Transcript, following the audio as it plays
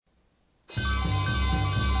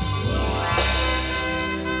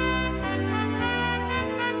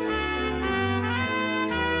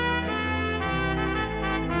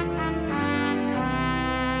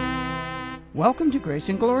Welcome to Grace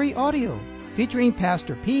and Glory Audio, featuring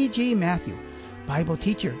Pastor P.G. Matthew, Bible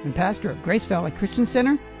teacher and pastor of Grace Valley Christian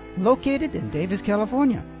Center, located in Davis,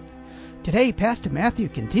 California. Today, Pastor Matthew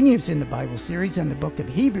continues in the Bible series on the book of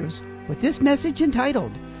Hebrews with this message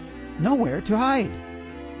entitled, Nowhere to Hide.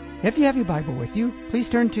 If you have your Bible with you, please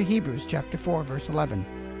turn to Hebrews chapter 4, verse 11.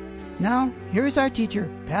 Now, here is our teacher,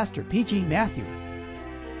 Pastor P.G. Matthew.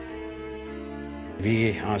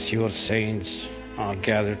 We, as your saints, are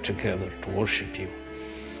gathered together to worship you.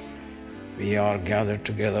 We are gathered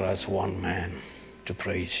together as one man to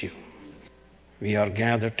praise you. We are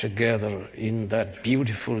gathered together in that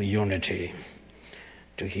beautiful unity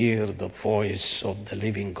to hear the voice of the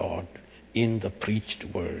living God in the preached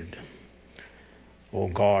word. O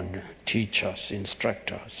God, teach us,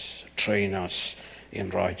 instruct us, train us in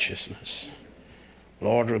righteousness.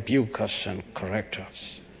 Lord, rebuke us and correct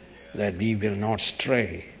us, that we will not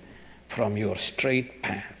stray from your straight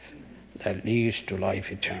path that leads to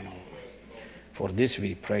life eternal. For this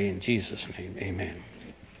we pray in Jesus' name, amen.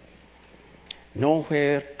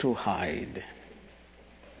 Nowhere to hide.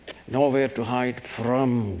 Nowhere to hide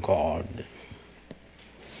from God.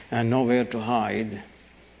 And nowhere to hide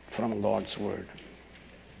from God's word.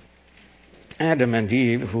 Adam and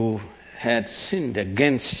Eve, who had sinned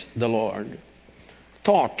against the Lord,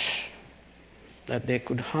 thought that they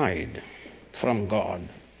could hide from God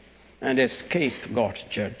and escape God's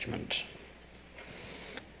judgment.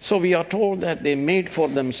 So we are told that they made for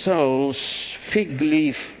themselves fig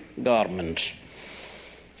leaf garments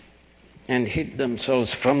and hid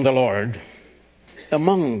themselves from the Lord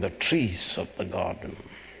among the trees of the garden.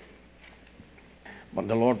 But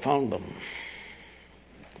the Lord found them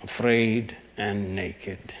afraid and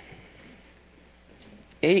naked.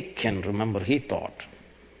 Achan, remember, he thought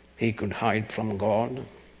he could hide from God.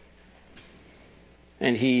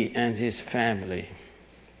 And he and his family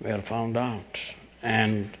were found out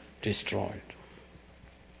and destroyed.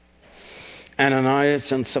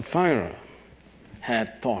 Ananias and Sapphira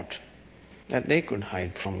had thought that they could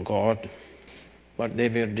hide from God, but they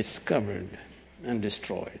were discovered and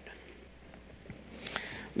destroyed.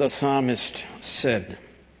 The psalmist said,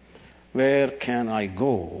 "Where can I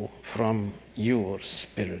go from your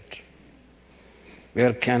spirit?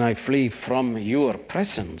 Where can I flee from your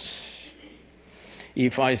presence?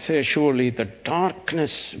 If I say, surely the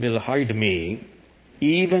darkness will hide me,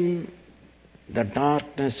 even the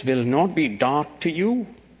darkness will not be dark to you.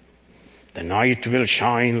 The night will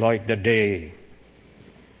shine like the day,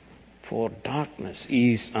 for darkness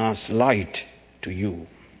is as light to you."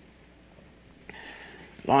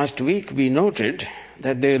 Last week we noted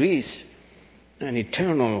that there is an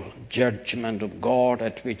eternal judgment of God,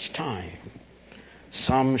 at which time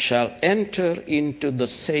some shall enter into the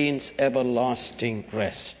saints' everlasting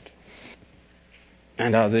rest,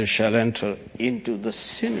 and others shall enter into the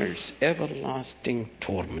sinners' everlasting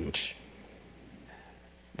torment.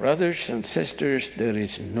 Brothers and sisters, there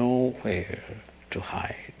is nowhere to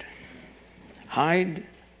hide. Hide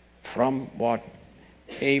from what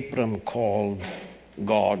Abram called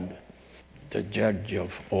God, the judge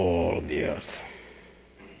of all the earth.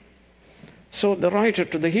 So the writer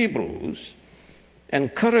to the Hebrews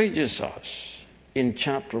encourages us in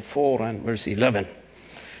chapter 4 and verse 11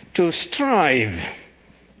 to strive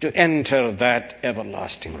to enter that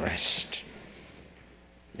everlasting rest.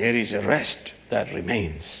 There is a rest that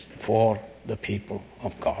remains for the people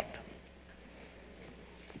of God.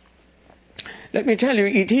 Let me tell you,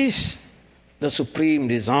 it is the supreme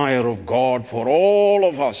desire of God for all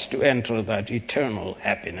of us to enter that eternal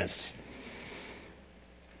happiness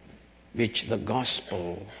which the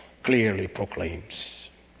gospel clearly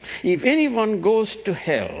proclaims. If anyone goes to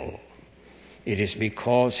hell, it is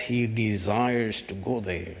because he desires to go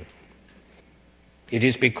there. It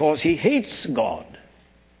is because he hates God.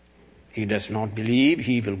 He does not believe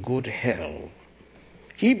he will go to hell.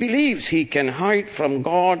 He believes he can hide from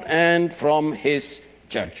God and from his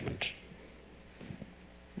judgment.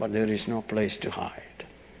 But there is no place to hide.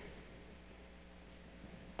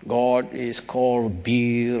 God is called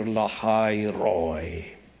Bir Lahai Roy,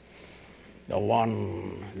 the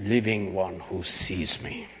one living one who sees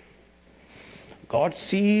me. God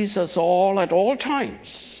sees us all at all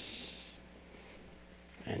times.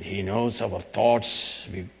 And he knows our thoughts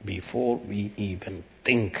before we even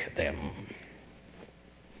think them.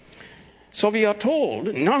 So we are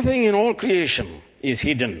told nothing in all creation is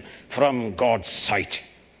hidden from God's sight.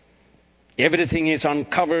 Everything is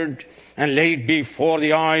uncovered and laid before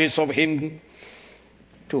the eyes of him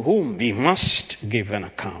to whom we must give an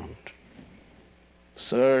account.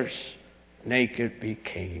 Sirs, naked we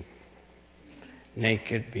came,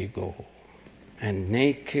 naked we go, and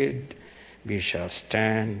naked we shall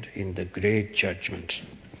stand in the great judgment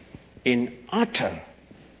in utter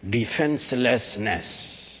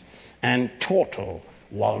defenselessness and total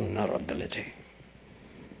vulnerability.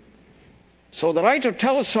 So the writer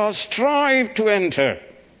tells us, strive to enter,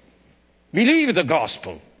 believe the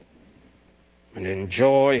gospel, and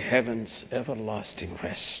enjoy heaven's everlasting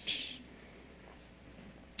rest.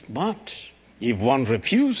 But if one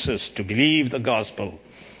refuses to believe the gospel,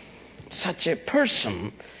 such a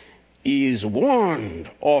person is warned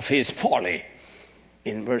of his folly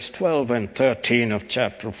in verse 12 and 13 of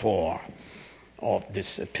chapter 4 of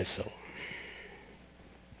this epistle.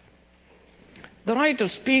 The writer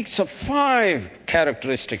speaks of 5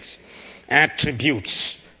 characteristics,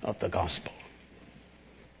 attributes of the gospel.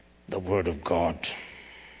 The Word of God.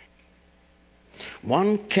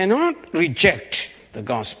 One cannot reject the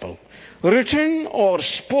gospel, written or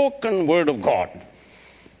spoken Word of God,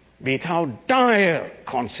 without dire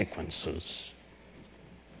consequences.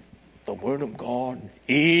 The Word of God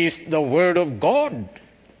is the Word of God,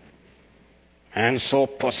 and so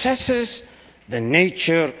possesses the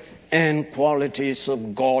nature and qualities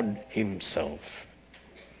of God Himself.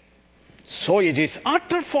 So it is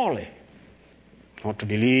utter folly not to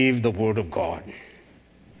believe the Word of God.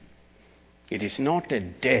 It is not a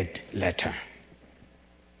dead letter.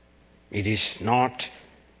 It is not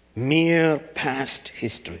mere past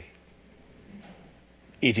history.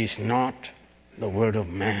 It is not the word of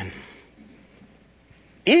man.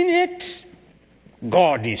 In it,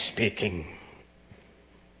 God is speaking.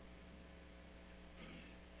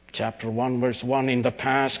 Chapter 1, verse 1, in the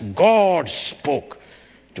past, God spoke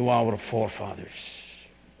to our forefathers.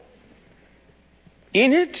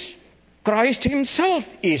 In it, Christ Himself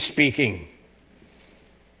is speaking.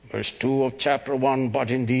 Verse 2 of chapter 1,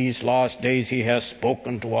 but in these last days He has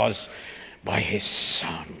spoken to us by His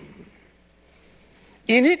Son.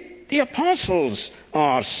 In it, the apostles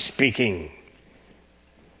are speaking.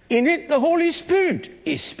 In it, the Holy Spirit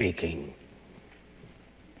is speaking.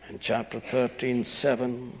 And chapter 13,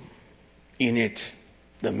 7, in it,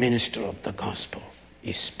 the minister of the gospel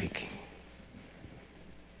is speaking.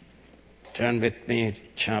 Turn with me to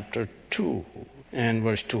chapter 2 and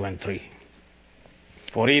verse 2 and 3.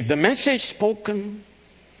 For if the message spoken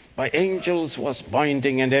by angels was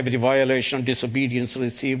binding, and every violation of disobedience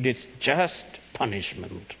received its just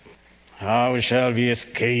punishment, how shall we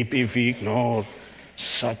escape if we ignore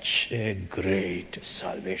such a great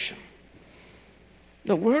salvation?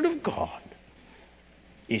 The Word of God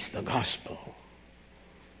is the gospel.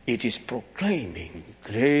 It is proclaiming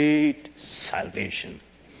great salvation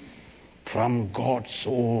from God's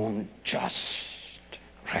own just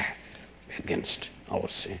wrath against our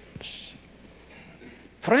sins.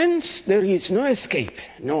 Friends, there is no escape,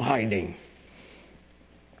 no hiding.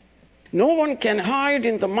 No one can hide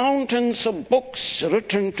in the mountains of books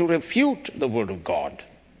written to refute the Word of God.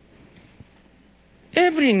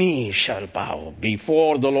 Every knee shall bow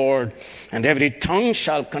before the Lord, and every tongue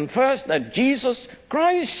shall confess that Jesus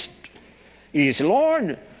Christ is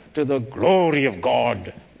Lord, to the glory of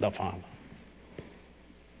God the Father.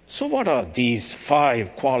 So what are these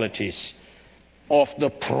 5 qualities of the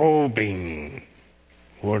probing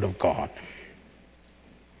Word of God?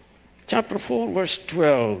 Chapter 4, verse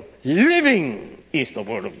 12, living is the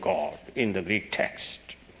Word of God in the Greek text.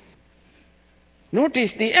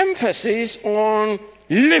 Notice the emphasis on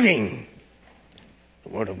living. The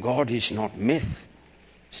Word of God is not myth.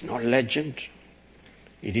 It's not legend.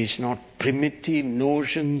 It is not primitive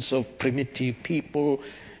notions of primitive people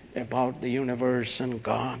about the universe and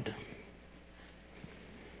God.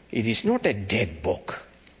 It is not a dead book.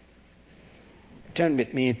 Turn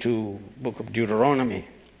with me to the book of Deuteronomy.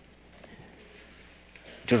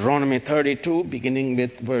 Deuteronomy 32, beginning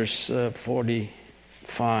with verse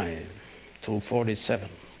 45 to 47.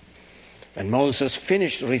 When Moses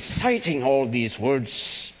finished reciting all these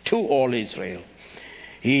words to all Israel,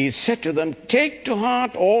 he said to them, take to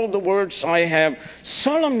heart all the words I have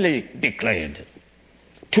solemnly declared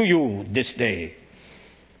to you this day,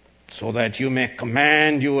 so that you may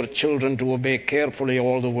command your children to obey carefully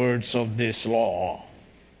all the words of this law.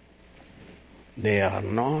 They are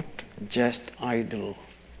not just idle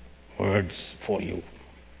words for you,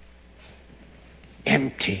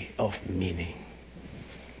 empty of meaning.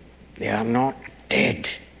 They are not dead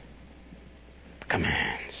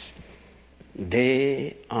commands.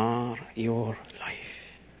 They are your life.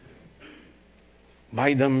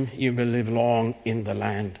 By them you will live long in the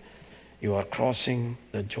land you are crossing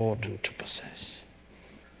the Jordan to possess.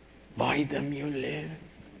 By them you live,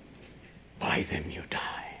 by them you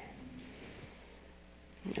die.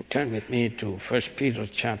 Turn with me to 1 Peter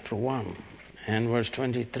chapter 1 and verse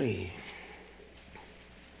 23.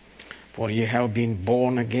 For ye have been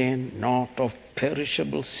born again, not of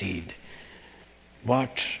perishable seed,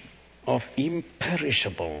 but of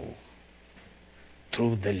imperishable,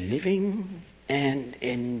 through the living and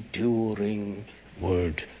enduring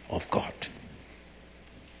Word of God.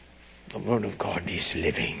 The Word of God is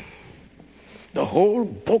living. The whole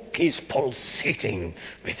book is pulsating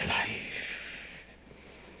with life.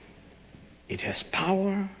 It has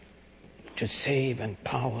power to save and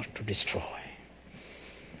power to destroy.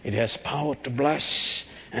 It has power to bless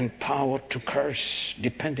and power to curse,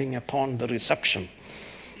 depending upon the reception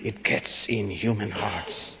it gets in human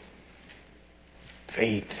hearts,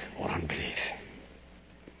 faith or unbelief.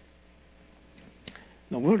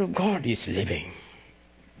 The Word of God is living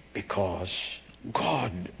because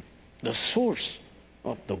God, the source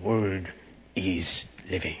of the Word, is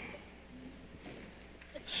living.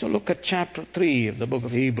 So look at chapter 3 of the book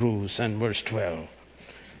of Hebrews and verse 12.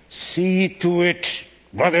 See to it,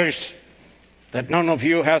 brothers, that none of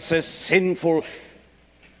you has a sinful,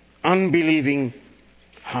 unbelieving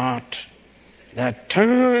heart that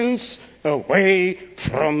turns away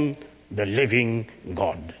from the living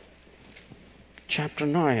God. Chapter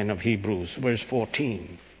 9 of Hebrews, verse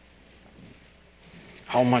 14.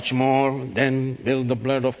 How much more then will the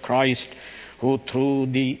blood of Christ, who through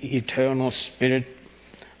the eternal Spirit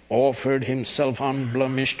offered himself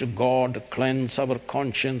unblemished to God, cleanse our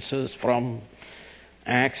consciences from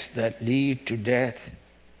acts that lead to death,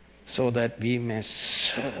 so that we may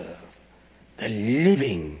serve the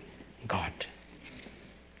living God.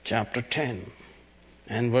 Chapter 10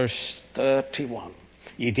 and verse 31.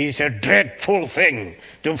 It is a dreadful thing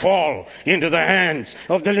to fall into the hands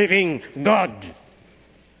of the living God.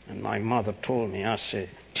 And my mother told me as a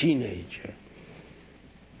teenager,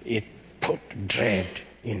 it put dread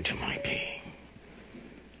into my being.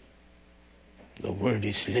 The Word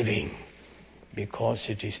is living because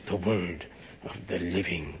it is the Word of the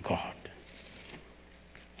living God.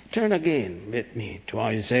 Turn again with me to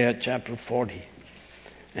Isaiah chapter 40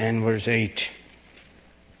 and verse 8.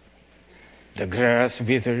 The grass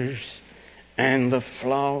withers and the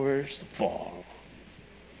flowers fall,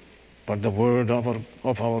 but the word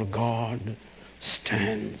of our God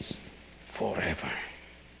stands forever.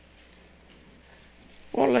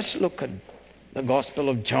 Well, let's look at the Gospel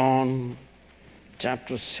of John,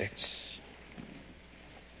 chapter 6,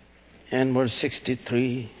 and verse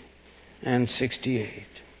 63 and 68.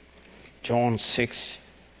 John 6,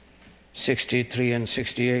 63 and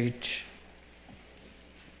 68.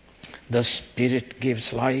 The Spirit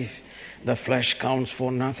gives life, the flesh counts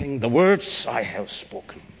for nothing. The words I have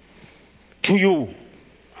spoken to you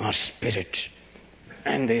are spirit,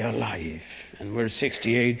 and they are life. And verse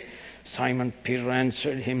 68, Simon Peter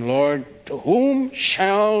answered him, Lord, to whom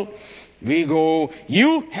shall we go?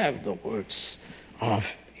 You have the words of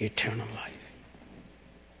eternal life.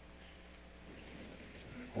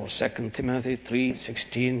 Or 2 Timothy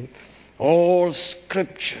 3:16, all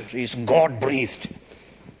Scripture is God-breathed.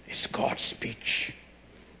 It's God's speech,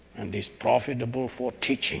 and is profitable for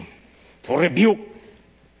teaching, for rebuke,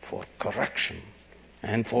 for correction,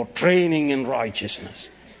 and for training in righteousness,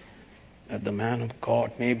 that the man of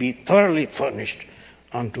God may be thoroughly furnished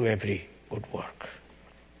unto every good work.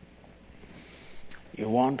 You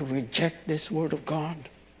want to reject this Word of God?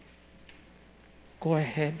 Go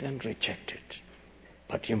ahead and reject it.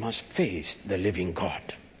 But you must face the living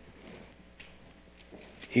God.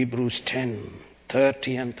 Hebrews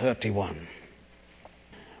 10:30 and 31.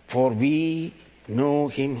 For we know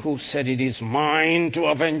him who said, it is mine to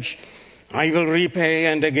avenge. I will repay,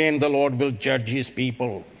 and again the Lord will judge his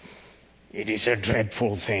people. It is a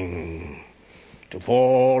dreadful thing to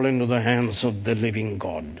fall into the hands of the living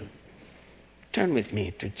God. Turn with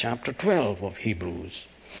me to chapter 12 of Hebrews,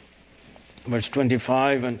 verse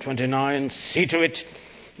 25 and 29. See to it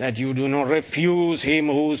that you do not refuse him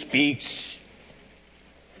who speaks.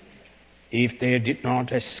 If they did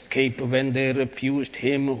not escape when they refused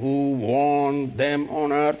him who warned them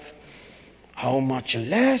on earth, how much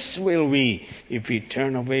less will we if we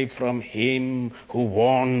turn away from him who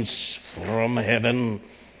warns from heaven?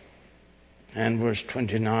 And verse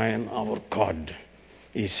 29, our God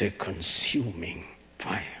is a consuming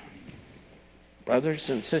fire. Brothers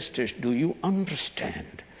and sisters, do you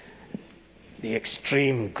understand the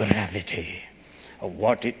extreme gravity of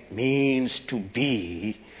what it means to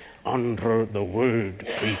be under the word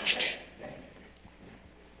preached?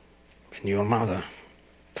 When your mother,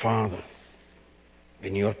 father,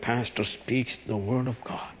 when your pastor speaks the word of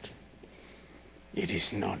God, it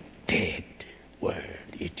is not dead word,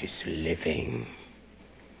 it is living.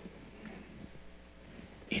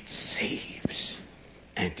 It saves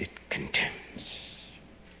and it condemns.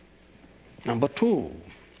 Number two,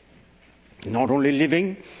 not only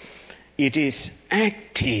living, it is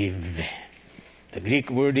active. The Greek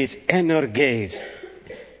word is energes,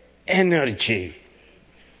 energy.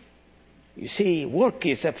 You see, work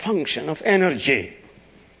is a function of energy.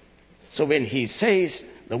 So when he says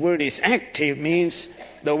the word is active, means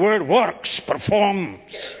the word works,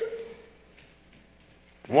 performs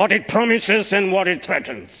what it promises and what it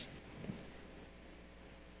threatens.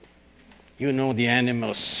 You know the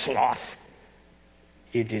animal sloth.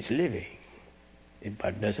 It is living,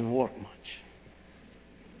 but doesn't work much.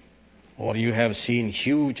 Or you have seen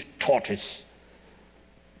huge tortoise.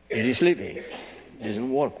 It is living,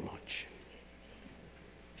 doesn't work much.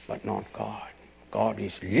 But not God. God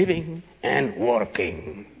is living and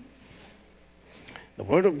working. The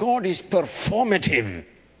Word of God is performative.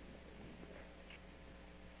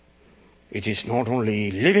 It is not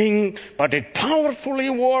only living, but it powerfully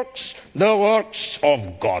works the works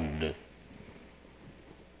of God.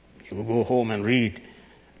 You go home and read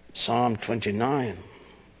Psalm 29,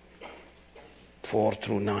 4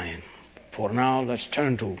 through 9. For now, let's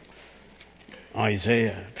turn to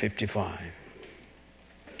Isaiah 55.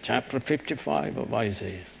 Chapter 55 of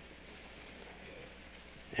Isaiah.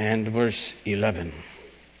 And verse 11.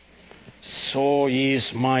 So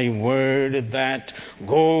is my word that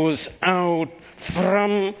goes out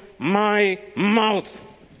from my mouth.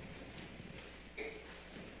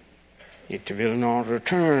 It will not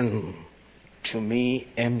return to me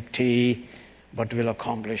empty, but will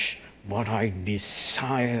accomplish what I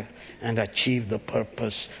desire and achieve the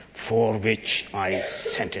purpose for which I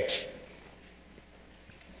sent it.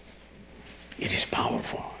 It is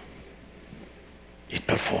powerful. It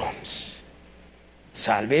performs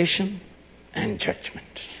salvation and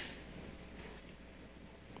judgment.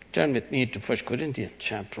 Turn with me to 1 Corinthians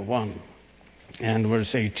chapter 1 and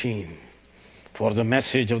verse 18. For the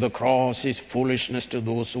message of the cross is foolishness to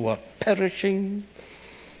those who are perishing,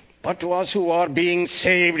 but to us who are being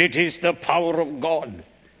saved, it is the power of God.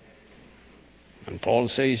 And Paul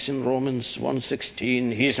says in Romans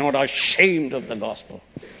 1:16, he is not ashamed of the gospel,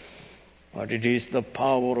 but it is the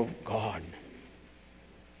power of God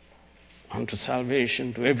unto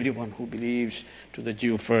salvation to everyone who believes, to the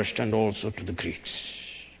Jew first and also to the Greeks.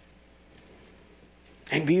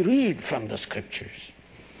 And we read from the scriptures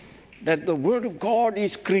that the Word of God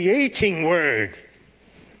is creating Word.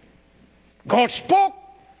 God spoke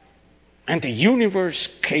and the universe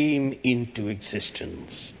came into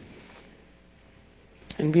existence.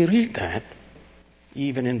 And we read that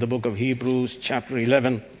even in the book of Hebrews chapter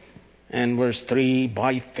 11 and verse 3,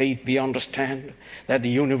 by faith we understand that the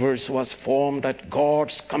universe was formed at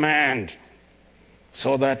God's command,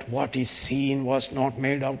 so that what is seen was not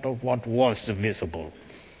made out of what was visible.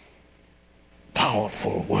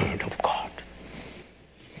 Powerful Word of God.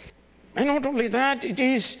 And not only that, it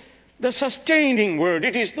is the sustaining Word.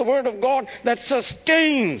 It is the Word of God that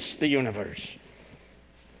sustains the universe.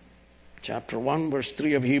 Chapter 1, verse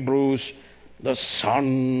 3 of Hebrews, the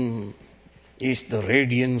Son is the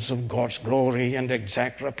radiance of God's glory and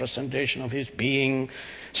exact representation of His being,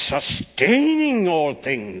 sustaining all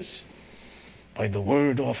things by the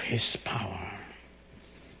word of His power.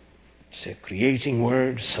 It's a creating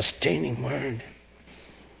Word, sustaining Word.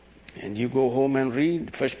 And you go home and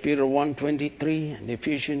read 1 Peter 1:23 and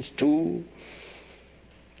Ephesians 2,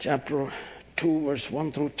 chapter 2, verse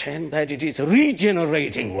 1 through 10, that it is a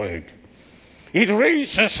regenerating Word. It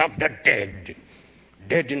raises up the dead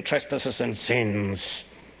in trespasses and sins.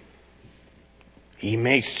 He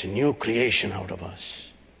makes a new creation out of us.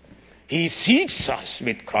 He seats us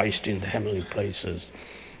with Christ in the heavenly places.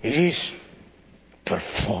 It is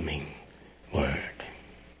performing Word.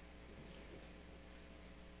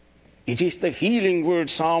 It is the healing Word.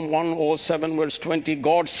 Psalm 107 verse 20,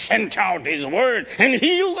 God sent out His Word and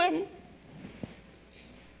healed them.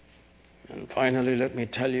 And finally, let me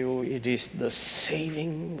tell you, it is the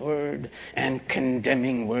saving Word and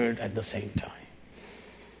condemning Word at the same time.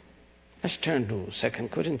 Let's turn to 2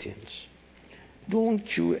 Corinthians.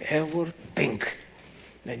 Don't you ever think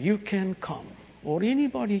that you can come, or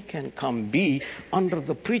anybody can come, be under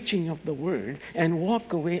the preaching of the Word and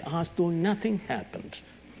walk away as though nothing happened.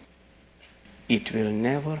 It will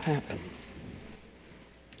never happen.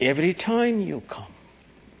 Every time you come,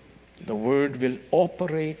 the Word will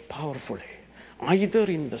operate powerfully, either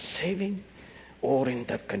in the saving or in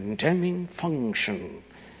the condemning function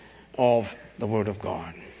of the Word of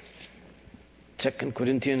God. 2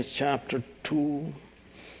 Corinthians chapter 2,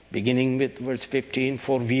 beginning with verse 15,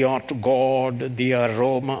 for we are to God the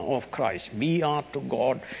aroma of Christ. We are to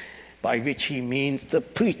God, by which he means the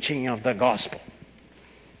preaching of the gospel.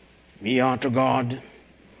 We are to God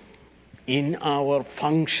in our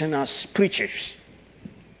function as preachers,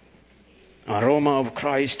 aroma of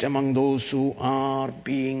Christ among those who are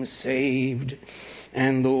being saved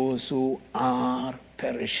and those who are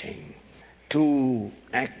perishing. Two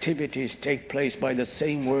activities take place by the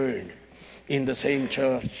same word in the same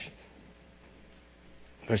church.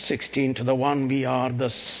 Verse 16, to the one we are the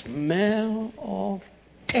smell of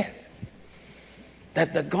death.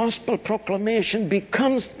 That the gospel proclamation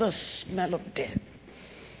becomes the smell of death.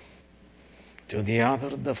 To the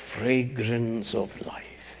other, the fragrance of life.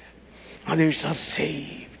 Others are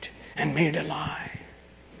saved and made alive.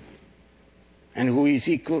 And who is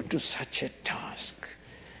equal to such a task?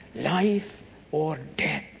 Life or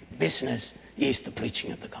death business is the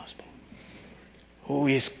preaching of the gospel. Who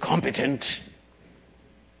is competent?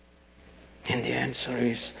 And the answer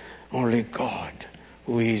is only God,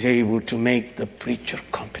 who is able to make the preacher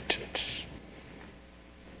competent.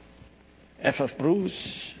 F.F.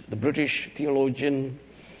 Bruce, the British theologian,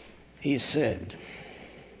 he said,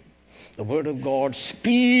 the word of God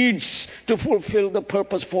speeds to fulfill the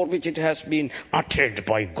purpose for which it has been uttered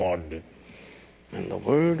by God. And the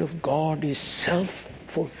word of God is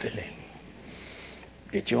self-fulfilling.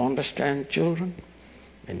 Did you understand, children?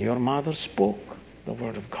 When your mother spoke the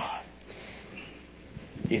word of God,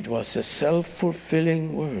 it was a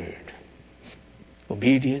self-fulfilling word.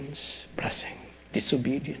 Obedience, blessing.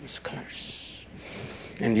 Disobedience, curse.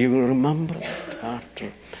 And you will remember that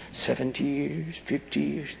after 70 years, 50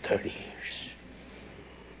 years, 30 years.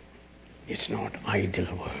 It's not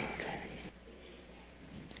idle word.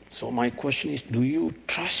 So my question is, do you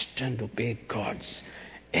trust and obey God's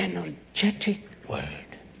energetic word?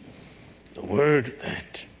 The word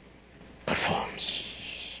that performs.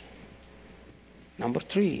 Number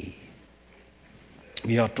 3,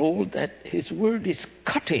 we are told that his word is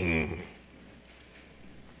cutting.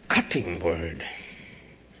 Cutting word.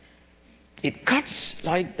 It cuts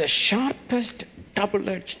like the sharpest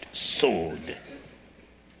double-edged sword.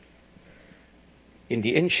 In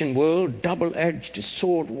the ancient world, double-edged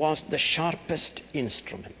sword was the sharpest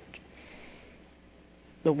instrument.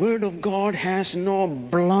 The word of God has no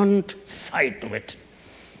blunt side to it.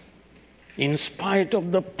 In spite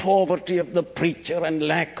of the poverty of the preacher and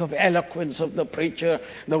lack of eloquence of the preacher,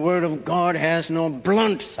 the word of God has no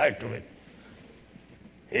blunt side to it.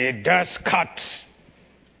 It does cut.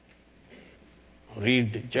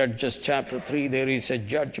 Read Judges chapter 3. There is a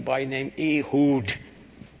judge by name Ehud.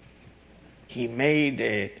 He made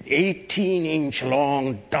a 18-inch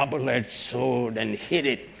long double-edged sword and hid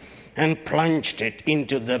it and plunged it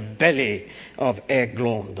into the belly of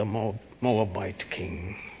Eglon, the Moabite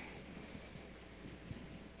king.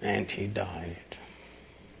 And he died.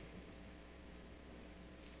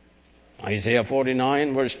 Isaiah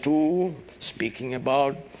 49 verse 2, speaking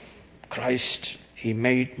about Christ, he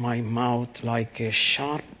made my mouth like a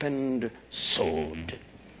sharpened sword.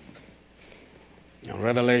 Now,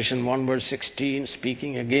 Revelation 1 verse 16,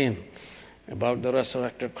 speaking again about the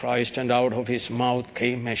resurrected Christ, and out of his mouth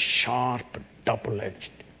came a sharp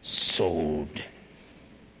double-edged sword.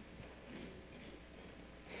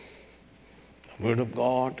 The word of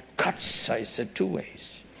God cuts, I said, 2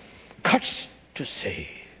 ways. Cuts to save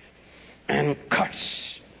and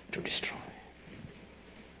cuts to destroy.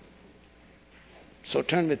 So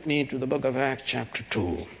turn with me to the book of Acts chapter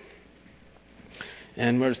 2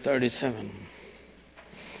 and verse 37.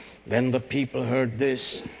 When the people heard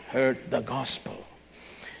this, heard the gospel,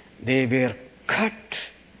 they were cut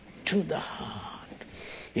to the heart.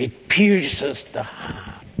 It pierces the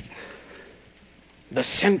heart, the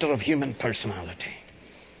center of human personality,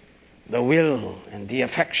 the will and the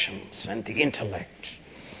affections and the intellect,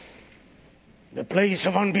 the place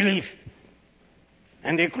of unbelief.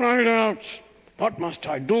 And they cried out, what must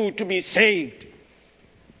I do to be saved?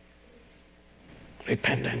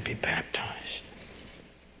 Repent and be baptized.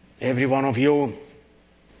 Every one of you,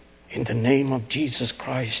 in the name of Jesus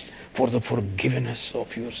Christ, for the forgiveness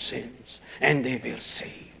of your sins. And they were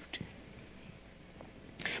saved.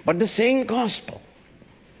 But the same gospel,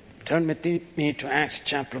 turn with me to Acts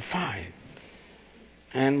chapter 5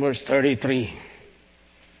 and verse 33.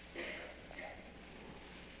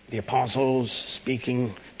 The apostles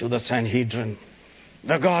speaking to the Sanhedrin,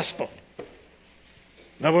 the gospel,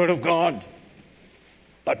 the word of God.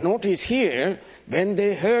 But notice here, when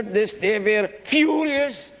they heard this, they were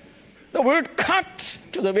furious. The word cut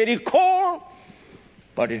to the very core,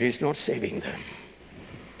 but it is not saving them.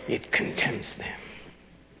 It condemns them.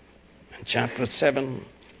 In chapter 7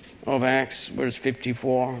 of Acts, verse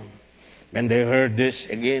 54, when they heard this,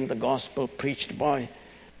 again the gospel preached by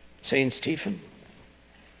Saint Stephen,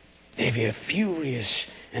 they were furious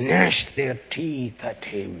and gnashed their teeth at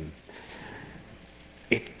him.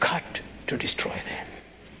 it cut to destroy them.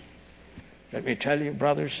 Let me tell you,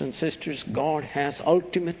 brothers and sisters, God has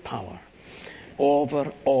ultimate power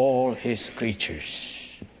over all His creatures.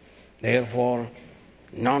 Therefore,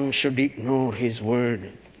 none should ignore His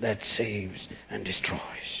word that saves and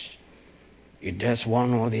destroys. It does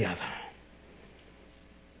one or the other.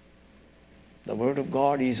 The word of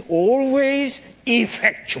God is always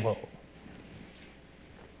effectual.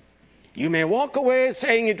 You may walk away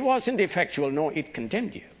saying it wasn't effectual. No, it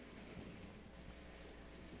condemned you.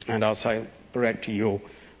 And as I read to you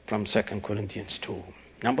from 2 Corinthians 2.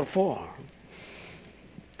 Number 4,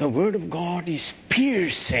 the word of God is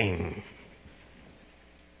piercing.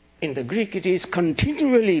 In the Greek it is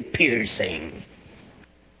continually piercing,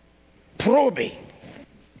 probing.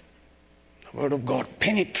 The word of God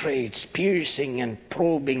penetrates, piercing and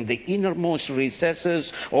probing the innermost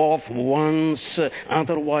recesses of one's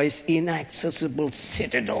otherwise inaccessible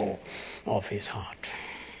citadel of his heart.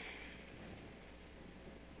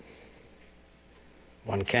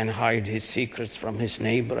 One can hide his secrets from his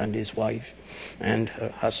neighbor and his wife and her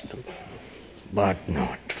husband, but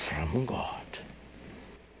not from God.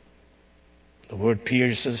 The word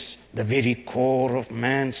pierces the very core of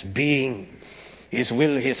man's being, his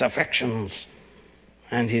will, his affections,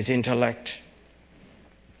 and his intellect.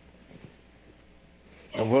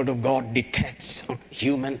 The word of God detects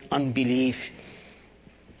human unbelief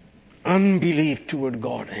toward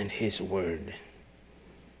God and His word.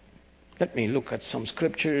 Let me look at some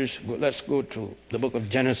scriptures. Let's go to the book of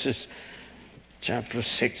Genesis, chapter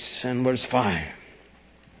 6 and verse 5.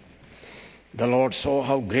 The Lord saw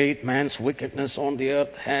how great man's wickedness on the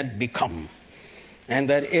earth had become, and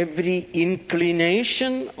that every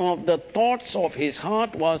inclination of the thoughts of his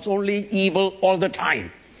heart was only evil all the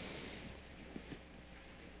time.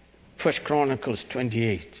 1 Chronicles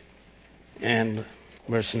 28 and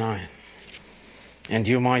verse 9. And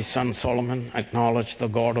you, my son Solomon, acknowledge the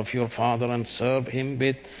God of your father and serve Him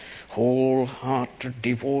with wholehearted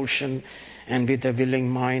devotion and with a willing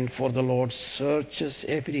mind, for the Lord searches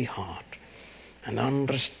every heart and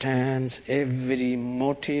understands every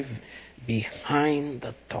motive behind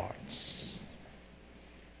the thoughts.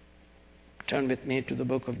 Turn with me to the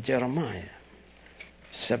book of Jeremiah,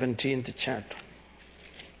 17th chapter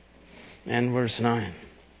and verse 9.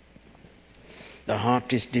 The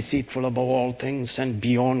heart is deceitful above all things and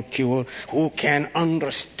beyond cure. Who can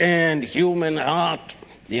understand human heart?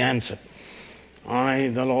 The answer, I,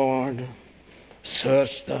 the Lord,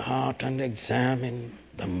 search the heart and examine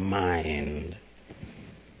the mind.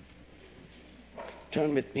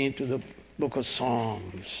 Turn with me to the book of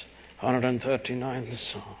Psalms, 139th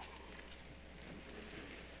Psalm.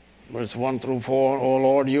 Verse 1 through 4. O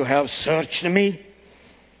Lord, you have searched me,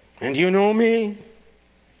 and you know me.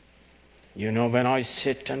 You know when I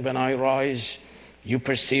sit and when I rise. You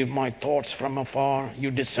perceive my thoughts from afar. You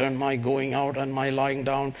discern my going out and my lying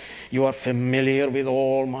down. You are familiar with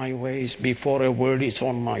all my ways. Before a word is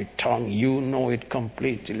on my tongue, you know it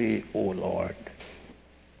completely, O Lord.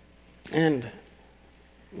 And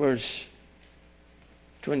verse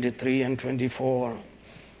 23 and 24,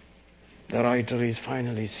 the writer is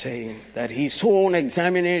finally saying that his own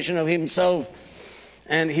examination of himself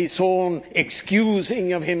and his own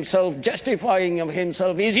excusing of himself, justifying of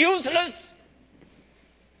himself is useless.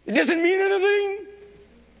 It doesn't mean anything.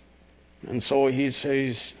 And so he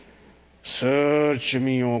says, search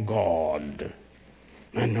me, O God,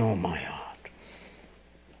 and know my heart.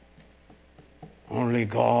 Only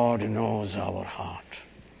God knows our heart.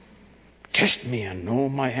 Test me and know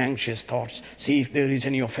my anxious thoughts. See if there is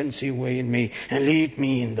any offensive way in me, and lead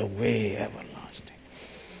me in the way everlasting.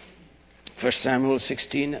 1 Samuel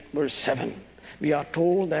 16, verse 7. We are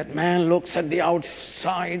told that man looks at the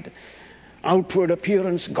outside, outward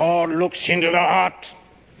appearance. God looks into the heart.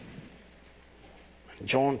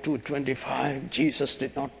 John 2:25, Jesus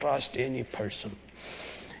did not trust any person.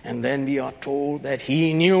 And then we are told that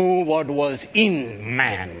He knew what was in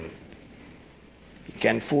man. He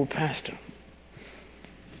can fool pastor.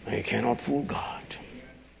 He cannot fool God.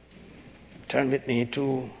 Turn with me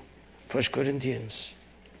to 1 Corinthians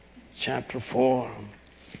chapter 4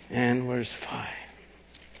 and verse 5.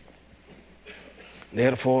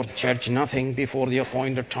 Therefore, judge nothing before the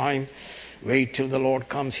appointed time. Wait till the Lord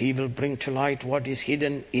comes. He will bring to light what is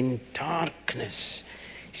hidden in darkness.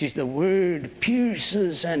 See, the word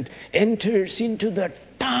pierces and enters into the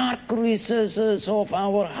dark recesses of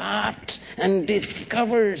our heart and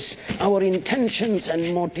discovers our intentions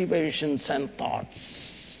and motivations and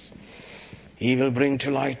thoughts. He will bring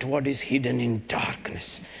to light what is hidden in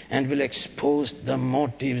darkness and will expose the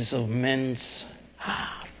motives of men's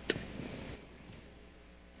heart.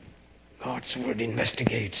 God God's word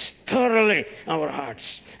investigates thoroughly our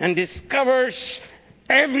hearts and discovers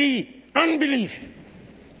every unbelief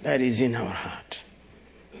that is in our heart.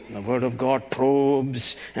 The word of God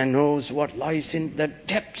probes and knows what lies in the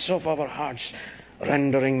depths of our hearts,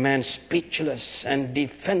 rendering man speechless and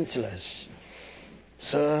defenseless.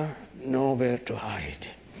 Sir, nowhere to hide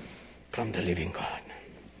from the living God.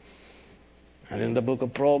 And in the book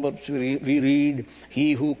of Proverbs we read,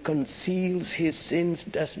 he who conceals his sins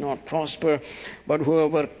does not prosper, but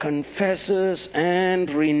whoever confesses and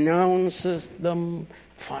renounces them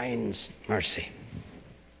finds mercy.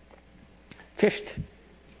 Fifth,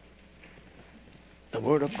 the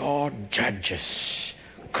word of God judges,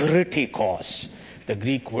 kritikos, the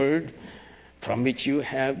Greek word from which you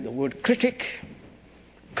have the word critic,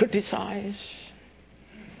 criticize.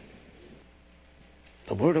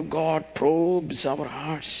 The word of God probes our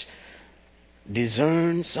hearts,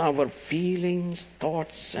 discerns our feelings,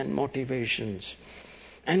 thoughts, and motivations,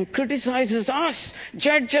 and criticizes us,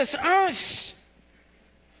 judges us.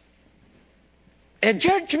 A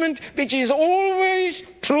judgment which is always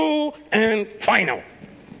true and final.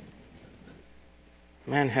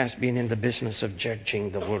 Man has been in the business of judging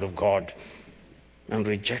the word of God and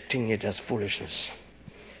rejecting it as foolishness.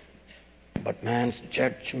 But man's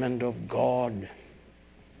judgment of God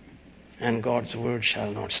and God's word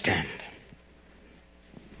shall not stand.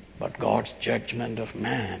 But God's judgment of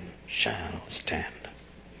man shall stand.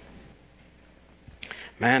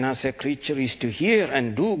 Man as a creature is to hear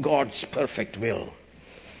and do God's perfect will.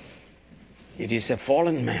 It is a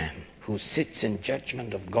fallen man who sits in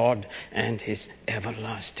judgment of God and his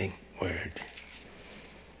everlasting word.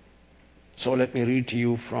 So let me read to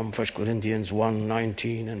you from 1 Corinthians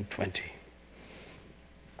 1:19 and 20.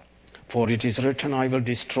 For it is written, I will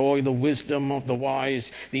destroy the wisdom of the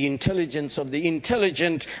wise, the intelligence of the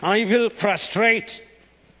intelligent I will frustrate.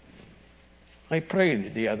 I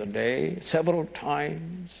prayed the other day several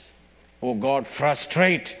times, oh God,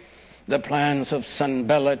 frustrate the plans of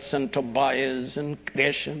Sanballats and Tobias and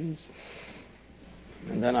Geshems.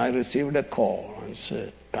 And then I received a call and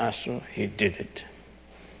said, Pastor, he did it.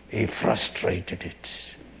 He frustrated it.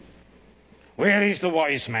 Where is the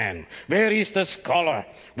wise man? Where is the scholar?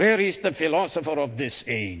 Where is the philosopher of this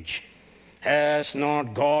age? Has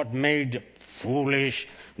not God made foolish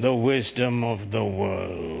the wisdom of the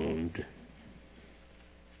world?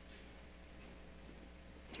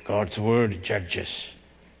 God's word judges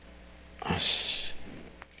us.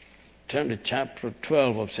 Turn to chapter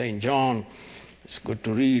 12 of St. John. It's good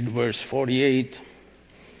to read verse 48.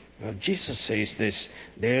 Jesus says this,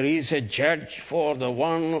 there is a judge for the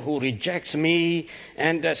one who rejects me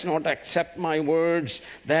and does not accept my words.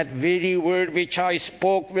 That very word which I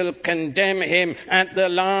spoke will condemn him at the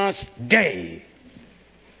last day.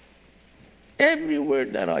 Every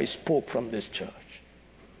word that I spoke from this church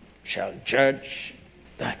shall judge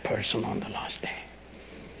that person on the last day.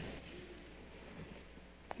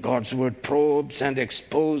 God's word probes and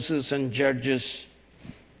exposes and judges.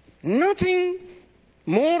 Nothing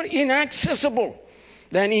more inaccessible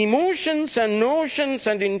than emotions and notions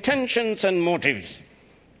and intentions and motives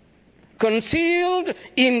concealed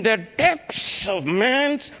in the depths of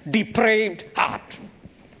man's depraved heart.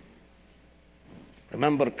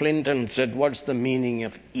 Remember, Clinton said, what's the meaning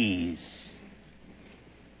of ease?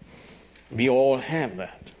 We all have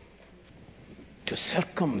that. To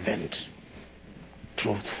circumvent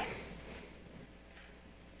truth.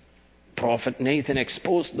 Prophet Nathan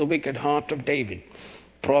exposed the wicked heart of David.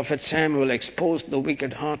 Prophet Samuel exposed the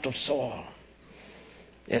wicked heart of Saul.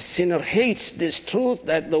 A sinner hates this truth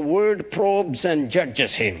that the word probes and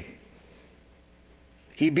judges him.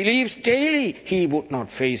 He believes daily he would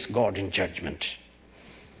not face God in judgment.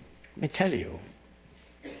 Let me tell you,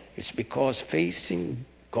 it's because facing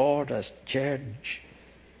God as judge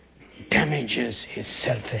damages his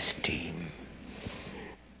self-esteem.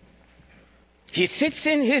 He sits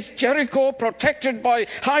in his Jericho protected by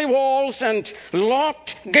high walls and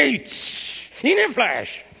locked gates. In a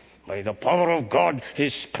flash, by the power of God,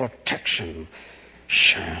 his protection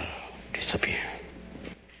shall disappear.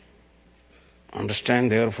 Understand,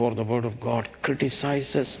 therefore, the word of God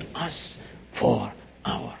criticizes us for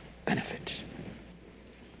our benefit.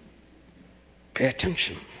 Pay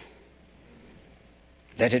attention.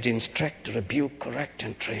 Let it instruct, rebuke, correct,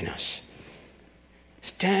 and train us.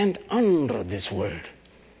 Stand under this word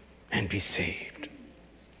and be saved.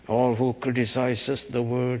 All who criticizes the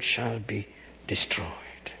word shall be destroyed.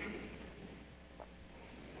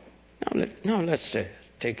 Now let's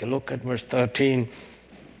take a look at verse 13.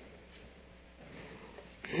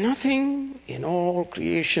 Nothing in all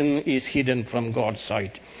creation is hidden from God's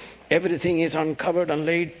sight. Everything is uncovered and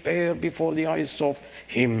laid bare before the eyes of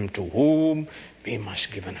Him to whom we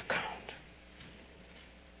must give an account.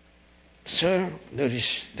 Sir, there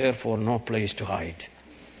is therefore no place to hide.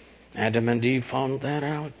 Adam and Eve found that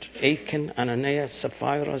out. Achan, Ananias,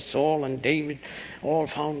 Sapphira, Saul, and David all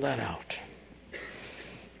found that out.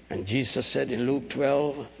 And Jesus said in Luke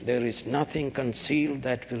 12, there is nothing concealed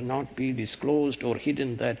that will not be disclosed or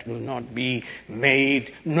hidden that will not be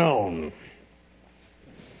made known.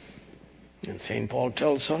 And St. Paul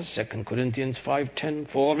tells us, 2 Corinthians 5:10,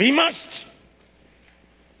 for we must,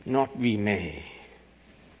 not we may.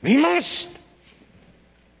 We must.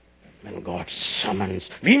 When God summons,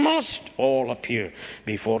 we must all appear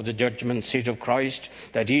before the judgment seat of Christ,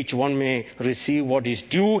 that each one may receive what is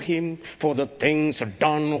due him for the things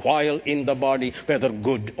done while in the body, whether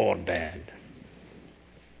good or bad.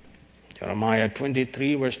 Jeremiah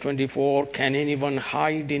 23 verse 24, can anyone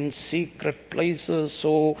hide in secret places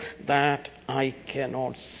so that I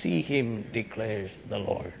cannot see him, declares the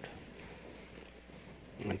Lord.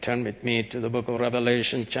 And turn with me to the book of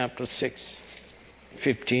Revelation chapter 6.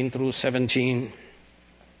 15 through 17.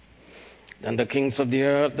 Then the kings of the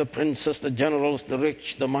earth, the princes, the generals, the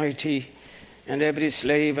rich, the mighty, and every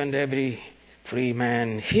slave and every free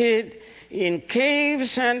man hid in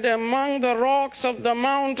caves and among the rocks of the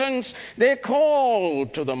mountains. They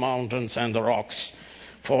called to the mountains and the rocks,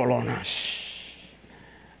 fall on us.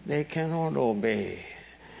 They cannot obey.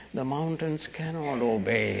 The mountains cannot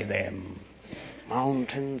obey them.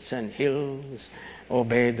 Mountains and hills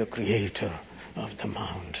obey the Creator of the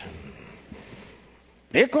mountain.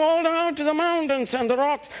 They called out to the mountains and the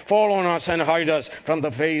rocks, fall on us and hide us from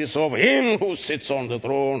the face of Him who sits on the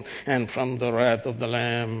throne and from the wrath of the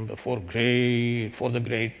Lamb, for the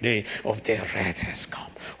great day of their wrath has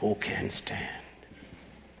come. Who can stand?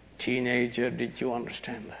 Teenager, did you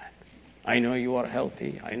understand that? I know you are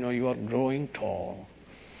healthy. I know you are growing tall.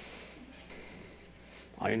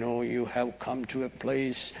 I know you have come to a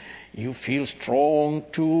place you feel strong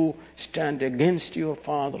to stand against your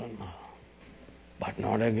father and mother, but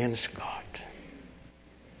not against God.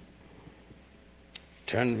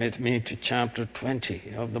 Turn with me to chapter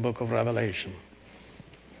 20 of the book of Revelation.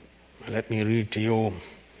 Let me read to you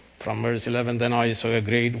from verse 11. Then I saw a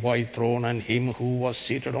great white throne and Him who was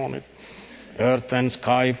seated on it. Earth and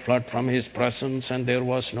sky fled from His presence, and there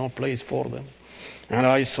was no place for them. And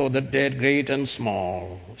I saw the dead, great and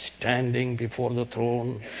small, standing before the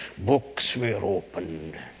throne. Books were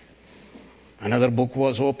opened. Another book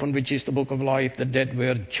was opened, which is the book of life. The dead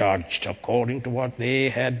were judged according to what they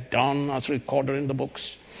had done, as recorded in the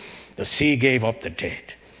books. The sea gave up the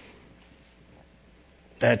dead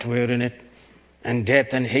that were in it, and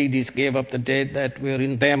death and Hades gave up the dead that were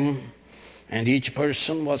in them. And each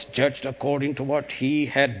person was judged according to what he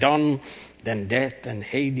had done. Then death and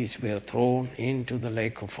Hades were thrown into the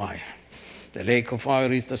lake of fire. The lake of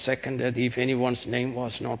fire is the second death. If anyone's name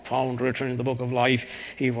was not found written in the book of life,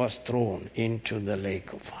 he was thrown into the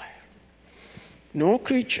lake of fire. No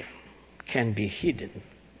creature can be hidden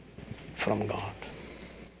from God.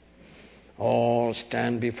 All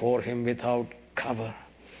stand before Him without cover,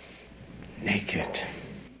 naked.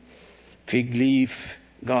 Fig leaf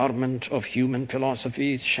garment of human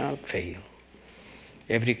philosophy shall fail.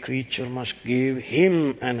 Every creature must give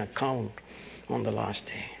Him an account on the last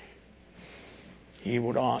day. He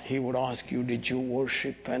would ask you, did you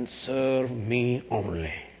worship and serve me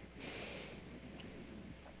only?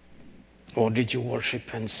 Or did you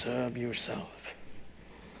worship and serve yourself?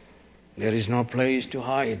 There is no place to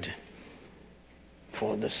hide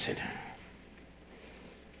for the sinner.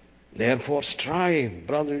 Therefore strive,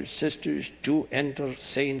 brothers, sisters, to enter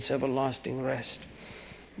saints' everlasting rest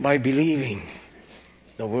by believing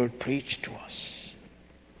the word preached to us.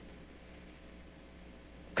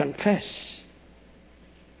 Confess,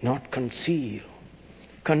 not conceal.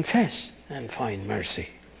 Confess and find mercy.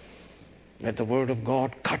 Let the word of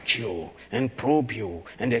God cut you and probe you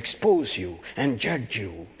and expose you and judge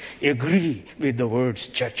you. Agree with the word's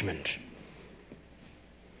judgment.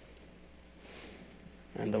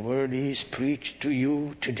 And the word is preached to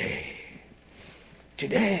you today.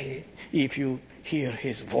 Today, if you hear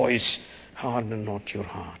His voice, harden not your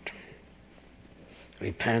heart.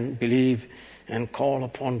 Repent, believe, and call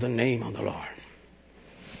upon the name of the Lord.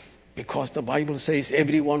 Because the Bible says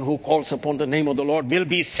everyone who calls upon the name of the Lord will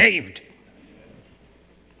be saved.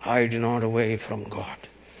 Hide not away from God.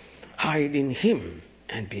 Hide in Him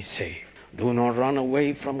and be saved. Do not run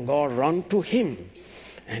away from God. Run to Him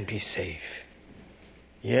and be safe.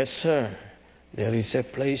 Yes, sir, there is a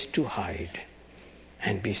place to hide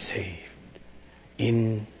and be saved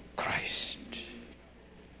in Christ.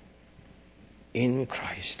 in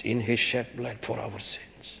Christ, in His shed blood for our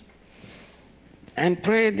sins. And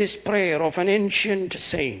pray this prayer of an ancient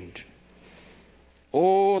saint.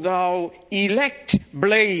 O thou elect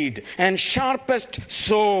blade and sharpest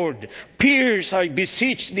sword, pierce, I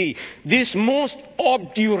beseech thee, this most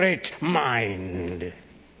obdurate mind.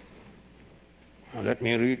 Now let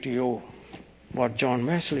me read to you what John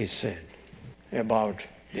Wesley said about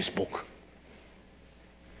this book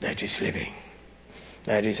that is living,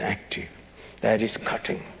 that is active, that is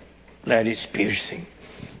cutting, that is piercing,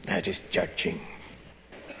 that is judging.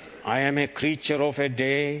 I am a creature of a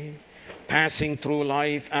day, passing through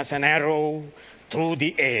life as an arrow through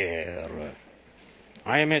the air.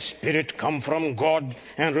 I am a spirit come from God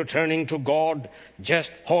and returning to God,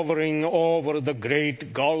 just hovering over the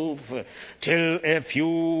great gulf, till a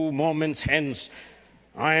few moments hence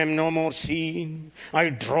I am no more seen. I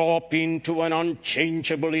drop into an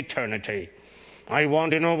unchangeable eternity. I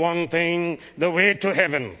want to know one thing, the way to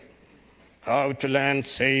heaven, how to land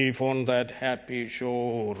safe on that happy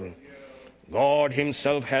shore. God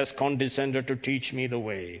Himself has condescended to teach me the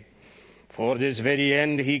way. For this very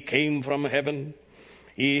end He came from heaven.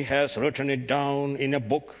 He has written it down in a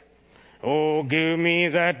book. Oh, give me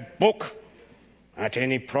that book. At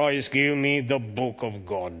any price, give me the book of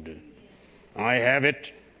God. I have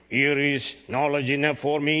it. Here is knowledge enough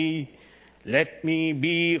for me. Let me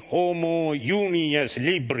be homo unius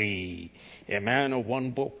libri, a man of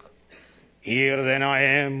one book. Here then I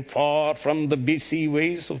am, far from the busy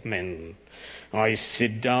ways of men. I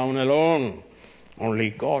sit down alone. Only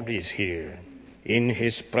God is here. In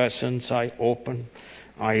His presence I open.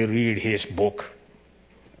 I read His book.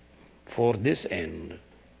 For this end,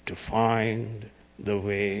 to find the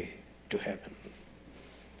way to heaven.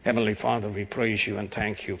 Heavenly Father, we praise You and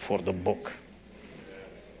thank You for the book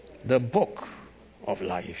of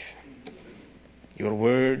life. Your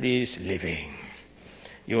word is living.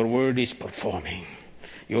 Your word is performing.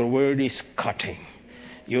 Your word is cutting.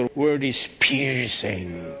 Your word is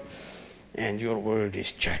piercing. And your word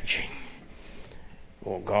is judging.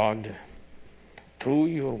 Oh God, through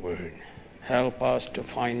your word, help us to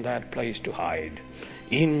find that place to hide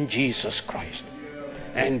in Jesus Christ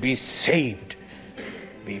and be saved.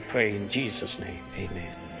 We pray in Jesus' name.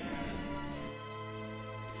 Amen.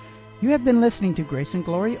 You have been listening to Grace and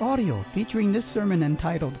Glory Audio featuring this sermon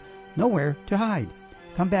entitled Nowhere to Hide.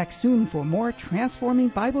 Come back soon for more transforming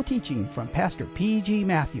Bible teaching from Pastor P.G.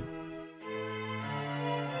 Matthew.